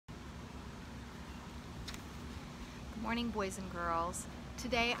Morning, boys and girls.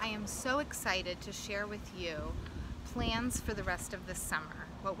 Today I am so excited to share with you plans for the rest of the summer,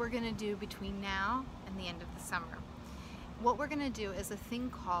 what we're going to do between now and the end of the summer. What we're going to do is a thing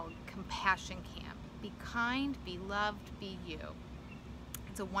called Compassion Camp. Be kind, be loved, be you.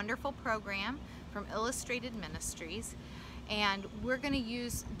 It's a wonderful program from Illustrated Ministries, and we're going to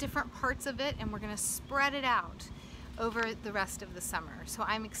use different parts of it and we're going to spread it out over the rest of the summer. So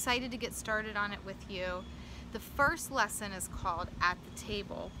I'm excited to get started on it with you. The first lesson is called At the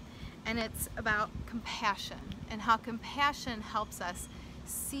Table, and it's about compassion and how compassion helps us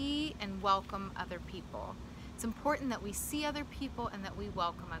see and welcome other people. It's important that we see other people and that we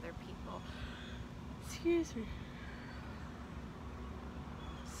welcome other people. Excuse me.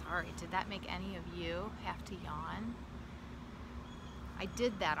 Sorry, did that make any of you have to yawn? I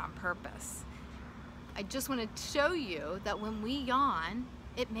did that on purpose. I just want to show you that when we yawn,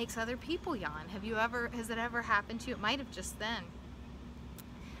 it makes other people yawn. Has it ever happened to you? It might have just then.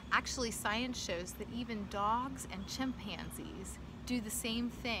 Actually, science shows that even dogs and chimpanzees do the same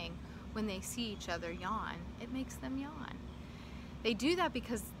thing when they see each other yawn. It makes them yawn. They do that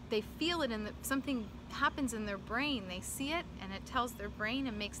because they feel it and something happens in their brain. They see it and it tells their brain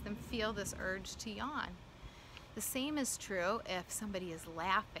and makes them feel this urge to yawn. The same is true if somebody is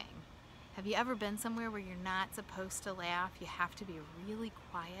laughing. Have you ever been somewhere where you're not supposed to laugh? You have to be really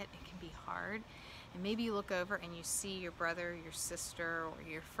quiet. It can be hard. And maybe you look over and you see your brother, your sister, or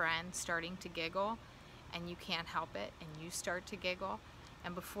your friend starting to giggle, and you can't help it, and you start to giggle,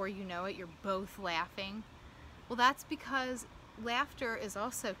 and before you know it, you're both laughing. Well, that's because laughter is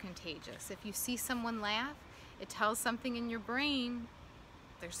also contagious. If you see someone laugh, it tells something in your brain.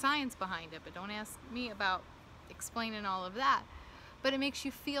 There's science behind it, but don't ask me about explaining all of that. But it makes you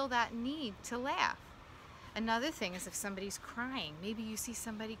feel that need to laugh. Another thing is if somebody's crying. Maybe you see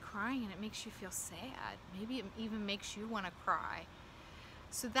somebody crying and it makes you feel sad. Maybe it even makes you want to cry.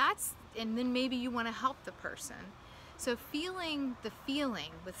 And then maybe you want to help the person. So feeling the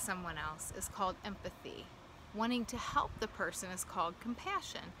feeling with someone else is called empathy. Wanting to help the person is called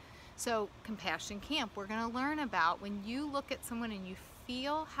compassion. So Compassion Camp, we're going to learn about when you look at someone and you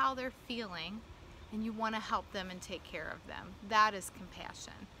feel how they're feeling, and you want to help them and take care of them. That is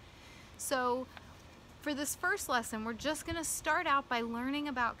compassion. So for this first lesson, we're just going to start out by learning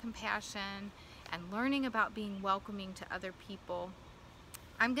about compassion and learning about being welcoming to other people.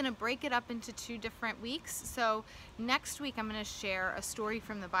 I'm going to break it up into 2 different weeks. So next week I'm going to share a story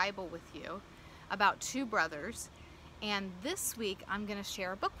from the Bible with you about 2 brothers. And this week I'm going to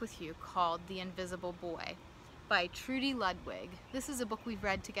share a book with you called The Invisible Boy by Trudy Ludwig. This is a book we've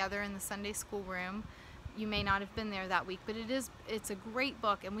read together in the Sunday school room. You may not have been there that week, but it's a great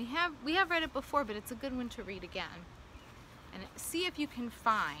book, and we have read it before, but it's a good one to read again. And see if you can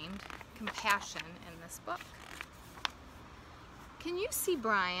find compassion in this book. Can you see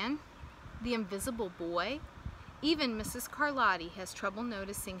Brian, the invisible boy? Even Mrs. Carlotti has trouble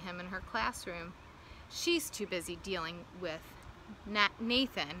noticing him in her classroom. She's too busy dealing with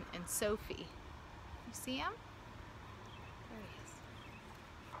Nathan and Sophie. You see him?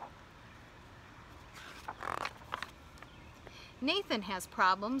 Nathan has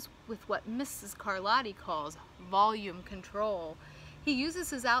problems with what Mrs. Carlotti calls volume control. He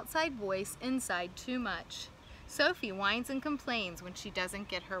uses his outside voice inside too much. Sophie whines and complains when she doesn't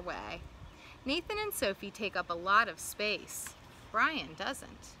get her way. Nathan and Sophie take up a lot of space. Brian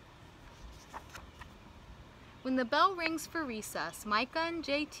doesn't. When the bell rings for recess, Micah and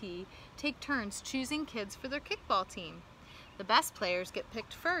JT take turns choosing kids for their kickball team. The best players get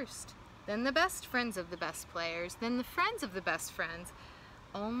picked first. Then the best friends of the best players, then the friends of the best friends.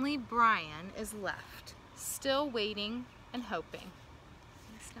 Only Brian is left, still waiting and hoping.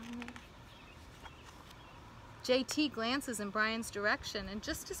 JT glances in Brian's direction and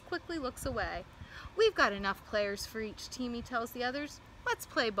just as quickly looks away. We've got enough players for each team, he tells the others. Let's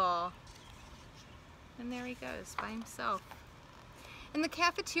play ball. And there he goes, by himself. In the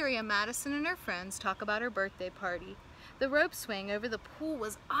cafeteria, Madison and her friends talk about her birthday party. The rope swing over the pool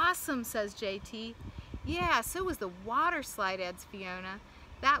was awesome, says JT. Yeah, so was the water slide, adds Fiona.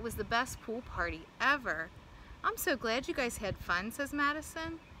 That was the best pool party ever. I'm so glad you guys had fun, says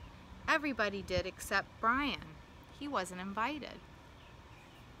Madison. Everybody did except Brian. He wasn't invited.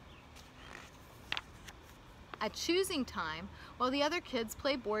 At choosing time, while the other kids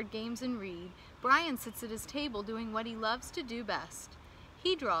play board games and read, Brian sits at his table doing what he loves to do best.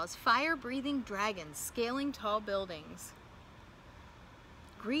 He draws fire-breathing dragons scaling tall buildings,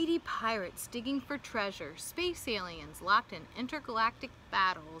 greedy pirates digging for treasure, space aliens locked in intergalactic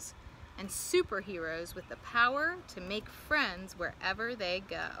battles, and superheroes with the power to make friends wherever they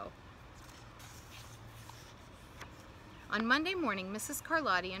go. On Monday morning, Mrs.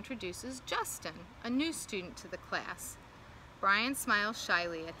 Carlotti introduces Justin, a new student to the class. Brian smiles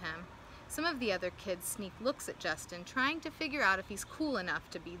shyly at him. Some of the other kids sneak looks at Justin, trying to figure out if he's cool enough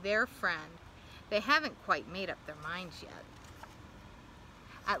to be their friend. They haven't quite made up their minds yet.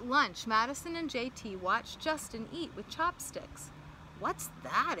 At lunch, Madison and JT watch Justin eat with chopsticks. "What's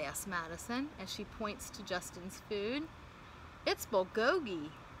that?" asks Madison as she points to Justin's food. "It's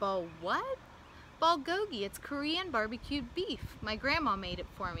bulgogi." "Bul what?" "Bulgogi. It's Korean barbecued beef. My grandma made it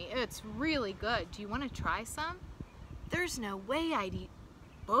for me. It's really good. Do you want to try some?" "There's no way I'd eat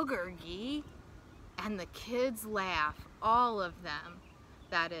bulgogi." And the kids laugh, all of them.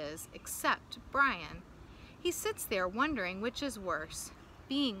 That is, except Brian. He sits there wondering which is worse,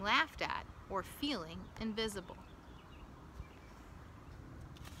 being laughed at or feeling invisible.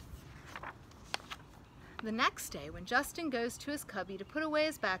 The next day, when Justin goes to his cubby to put away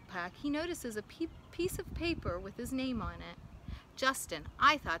his backpack, he notices a piece of paper with his name on it. "Justin,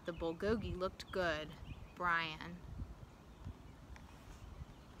 I thought the bulgogi looked good. Brian."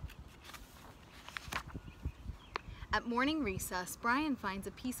 At morning recess, Brian finds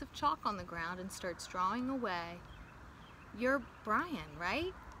a piece of chalk on the ground and starts drawing away. "You're Brian,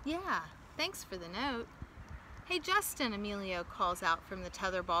 right?" "Yeah, thanks for the note." "Hey Justin," Emilio calls out from the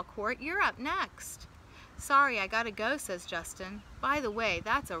tetherball court, "you're up next." "Sorry, I gotta go," says Justin. "By the way,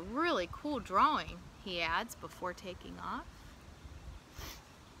 that's a really cool drawing," he adds before taking off.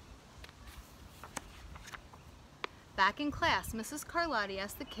 Back in class, Mrs. Carlotti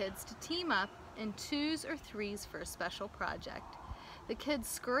asks the kids to team up in 2s or 3s for a special project. The kids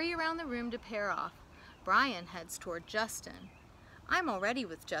scurry around the room to pair off. Brian heads toward Justin. "I'm already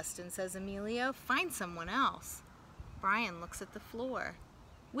with Justin," says Emilio. "Find someone else." Brian looks at the floor,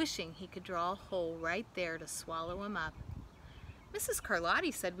 wishing he could draw a hole right there to swallow him up. "Mrs.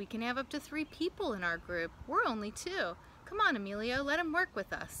 Carlotti said we can have up to 3 people in our group. We're only 2. Come on, Emilio, let him work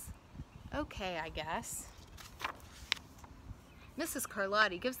with us." "Okay, I guess." Mrs.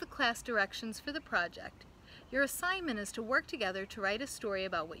 Carlotti gives the class directions for the project. Your assignment is to work together to write a story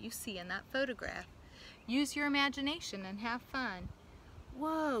about what you see in that photograph. Use your imagination and have fun.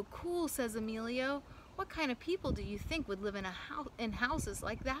 "Whoa, cool," says Emilio. "What kind of people do you think would live in houses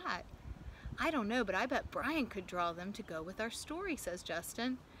like that?" "I don't know, but I bet Brian could draw them to go with our story," says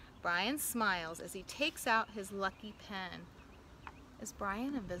Justin. Brian smiles as he takes out his lucky pen. Is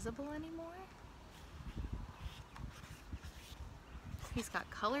Brian invisible anymore? He's got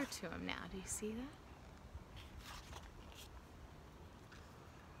color to him now. Do you see that?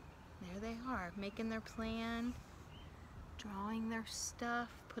 There they are, making their plan, drawing their stuff,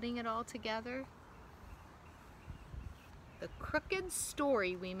 putting it all together. The crooked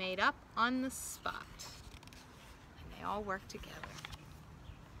story we made up on the spot. And they all work together.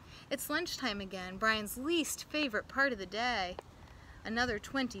 It's lunchtime again, Brian's least favorite part of the day. Another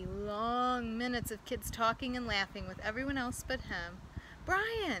 20 long minutes of kids talking and laughing with everyone else but him.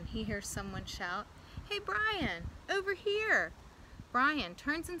 "Brian!" he hears someone shout. "Hey Brian, over here!" Brian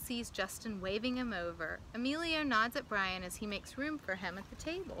turns and sees Justin waving him over. Emilio nods at Brian as he makes room for him at the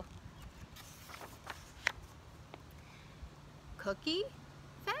table. "Cookie?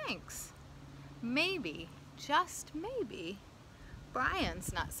 Thanks." Maybe, just maybe,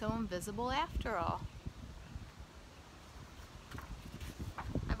 Brian's not so invisible after all.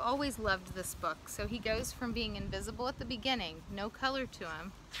 I've always loved this book, so he goes from being invisible at the beginning, no color to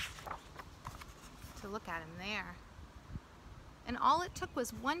him, to look at him there. And all it took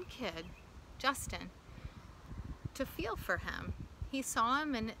was one kid, Justin, to feel for him. He saw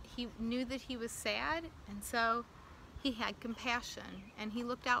him and he knew that he was sad, and so he had compassion and he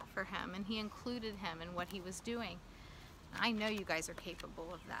looked out for him and he included him in what he was doing. I know you guys are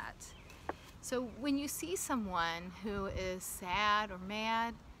capable of that. So when you see someone who is sad or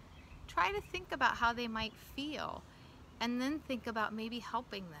mad, try to think about how they might feel and then think about maybe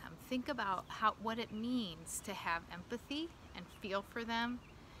helping them. Think about what it means to have empathy and feel for them,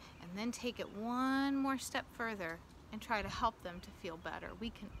 and then take it one more step further and try to help them to feel better.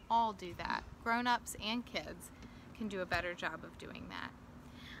 We can all do that. Grown-ups and kids can do a better job of doing that.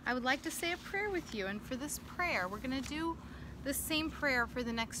 I would like to say a prayer with you, and for this prayer, we're going to do the same prayer for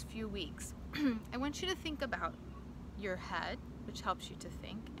the next few weeks. I want you to think about your head, which helps you to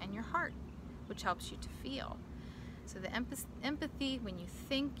think, and your heart, which helps you to feel. So the empathy, when you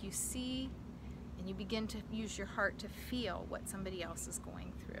think, you see, and you begin to use your heart to feel what somebody else is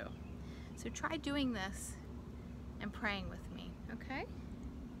going through. So try doing this and praying with me, okay?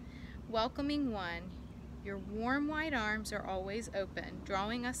 Welcoming one, your warm wide arms are always open,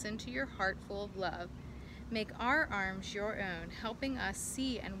 drawing us into your heart full of love. Make our arms your own, helping us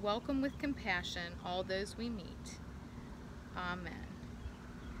see and welcome with compassion all those we meet. Amen.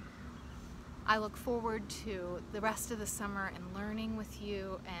 I look forward to the rest of the summer and learning with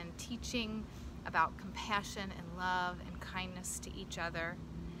you and teaching about compassion and love and kindness to each other.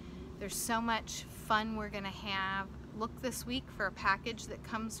 There's so much fun we're going to have. Look this week for a package that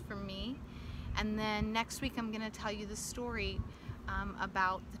comes from me. And then next week I'm going to tell you the story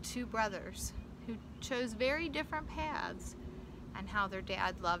about the two brothers who chose very different paths and how their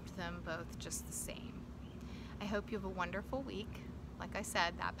dad loved them both just the same. I hope you have a wonderful week. Like I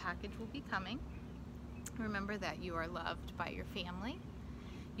said, that package will be coming. Remember that you are loved by your family.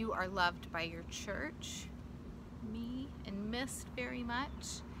 You are loved by your church, me, and missed very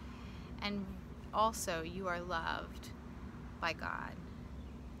much. And also, you are loved by God.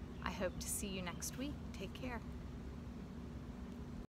 I hope to see you next week. Take care.